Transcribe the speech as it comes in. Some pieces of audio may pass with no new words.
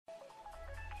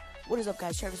What is up,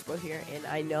 guys? Travis Bro here, and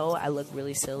I know I look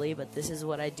really silly, but this is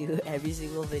what I do every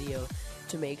single video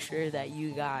to make sure that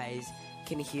you guys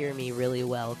can hear me really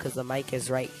well, because the mic is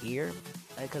right here,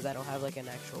 because I don't have like an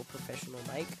actual professional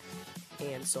mic.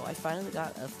 And so I finally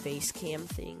got a FaceCam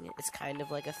thing. It's kind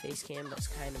of like a FaceCam, but it's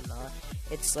kind of not.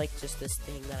 It's like just this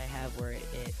thing that I have where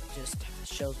it just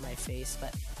shows my face,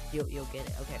 but you'll get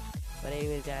it. Okay. But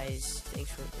anyways, guys, thanks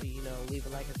for leave a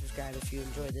like and subscribe if you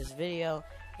enjoyed this video,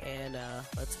 and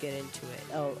let's get into it.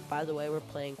 Oh, by the way, we're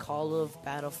playing Call of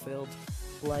Battlefield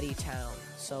Bloody Town,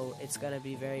 so it's gonna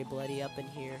be very bloody up in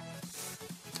here,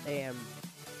 and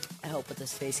I hope with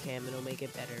this face cam it'll make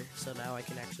it better, so now I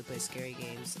can actually play scary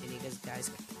games, and you guys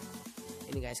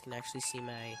can actually see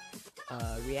my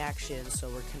reaction. So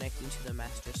we're connecting to the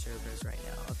master servers right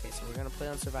now. Okay, so we're gonna play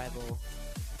on survival.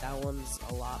 That one's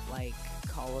a lot like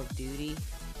Call of Duty,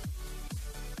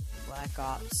 Black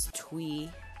Ops 2,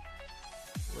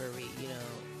 where we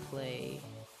play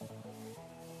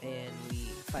and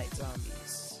we fight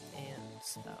zombies and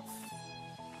stuff.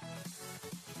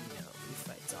 We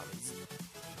fight zombies.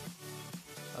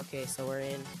 Okay, so we're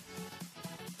in.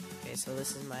 Okay, so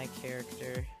this is my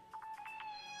character,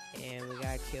 and we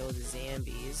gotta kill the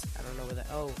zombies. I don't know where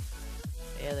oh,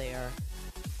 there they are.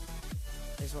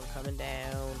 There's one coming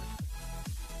down.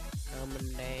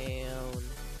 Coming down.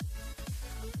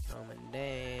 Coming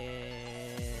down.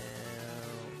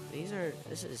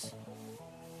 This is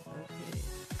okay.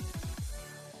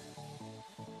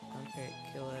 Okay,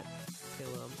 kill it. Kill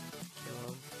him. Kill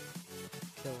him.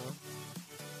 Kill him.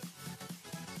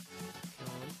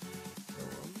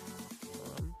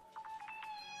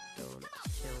 Don't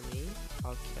kill me.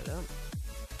 I'll kill him.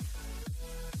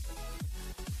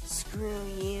 Screw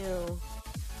you.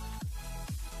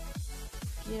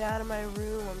 Get out of my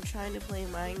room. I'm trying to play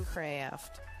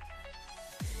Minecraft.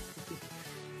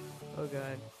 Oh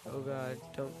god. Oh god.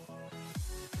 Don't.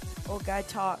 Oh, guy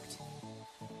talked.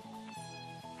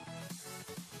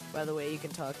 By the way, you can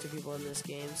talk to people in this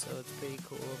game, so it's pretty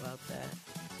cool about that.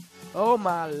 Oh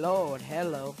my lord,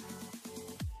 hello.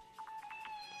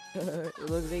 It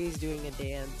looks like he's doing a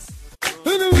dance.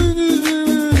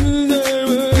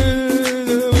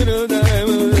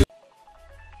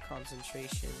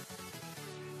 Concentration.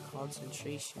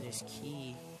 Concentration is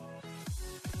key.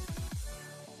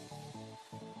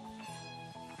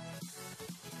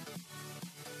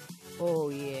 Oh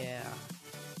yeah.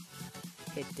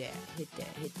 Hit that, hit that,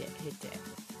 hit that, hit that.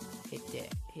 Hit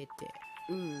that, hit that.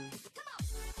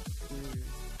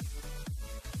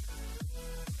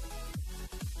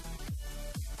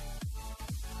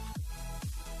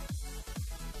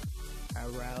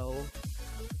 Hello,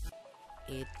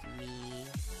 it's me.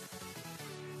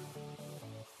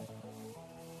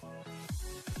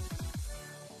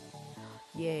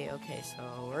 Yay, okay,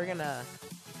 so we're gonna...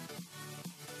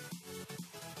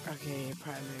 Okay,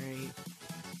 primary...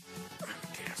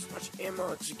 As much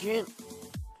ammo as you can.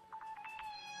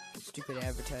 Stupid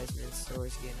advertisements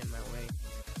always getting in my way.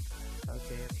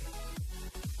 Okay, okay.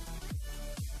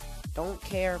 Don't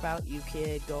care about you,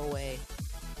 kid. Go away.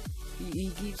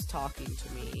 He keeps talking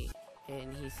to me,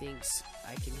 and he thinks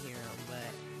I can hear him,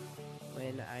 but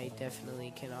when I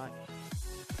definitely cannot.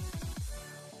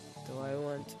 Do I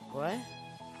want... What?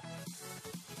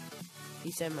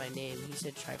 He said my name. He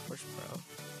said Triforce Pro.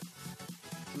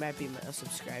 He might be a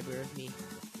subscriber of me.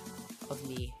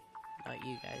 Not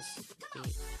you guys.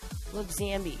 Me. Look,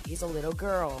 Zambi. He's a little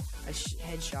girl. A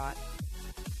headshot.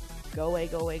 Go away,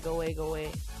 go away, go away, go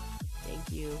away.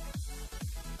 Thank you.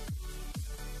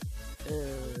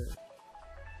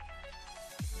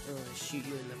 Shoot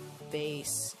you in the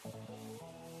face.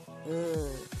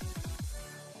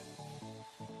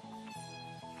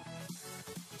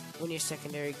 When your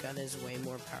secondary gun is way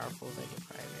more powerful than your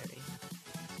primary.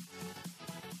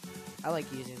 I like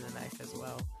using the knife as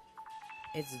well.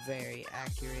 It's very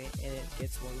accurate, and it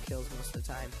gets 1 kills most of the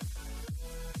time.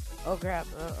 Oh crap,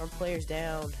 our player's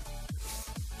down.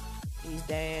 He's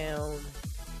down.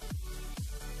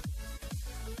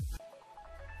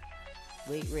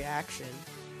 Late reaction.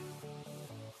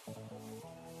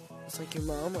 It's like your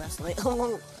mom last night.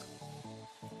 Oh.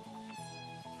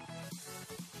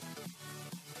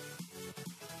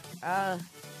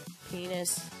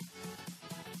 Penis.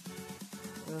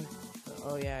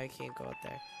 Oh yeah, I can't go up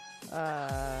there.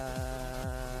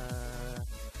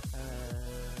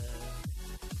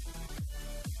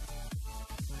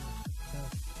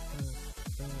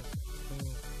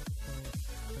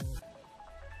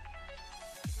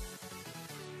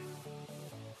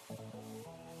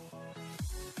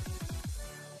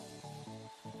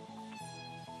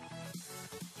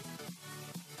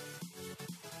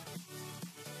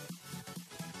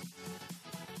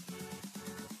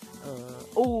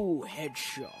 Oh,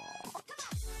 headshot.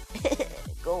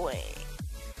 Go away.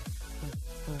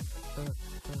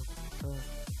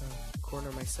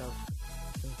 Corner myself.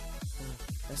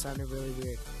 That sounded really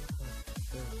weird.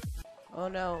 Oh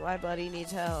no, my buddy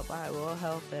needs help. I will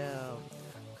help him.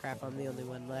 Crap, I'm the only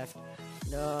one left.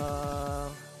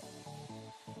 No.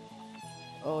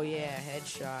 Oh yeah,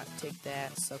 headshot. Take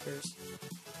that, suckers.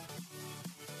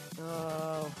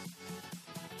 No.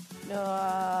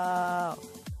 No.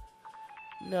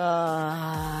 No.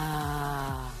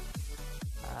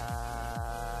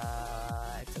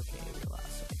 It's okay. We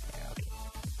lost right there. Okay.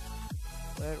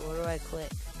 Where do I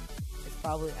click? It's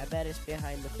probably. I bet it's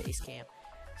behind the FaceCam.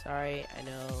 Sorry, I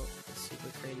know it's super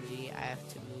cringy. I have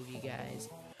to move you guys.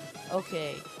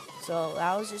 Okay, so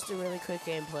that was just a really quick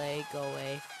gameplay. Go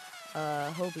away.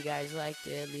 Hope you guys liked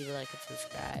it. Leave a like and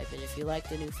subscribe. And if you like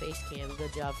the new FaceCam,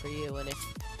 good job for you.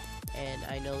 And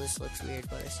I know this looks weird,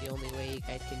 but it's the only way you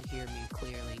guys can hear me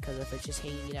clearly. Because if it's just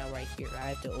hanging out right here, I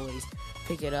have to always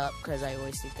pick it up. Because I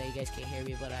always think that you guys can't hear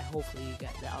me. But hopefully you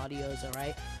got the audio is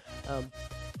alright.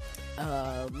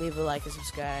 Leave a like and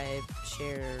subscribe.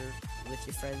 Share with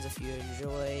your friends if you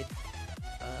enjoyed.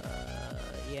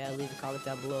 Yeah, leave a comment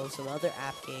down below some other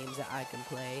app games that I can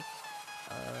play.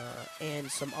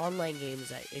 And some online games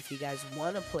that if you guys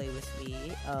want to play with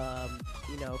me,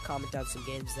 you know, comment down some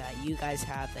games that you guys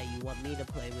have that you want me to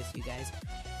play with you guys.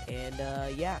 And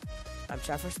yeah, I'm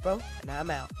Traffers Bro, and I'm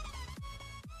out.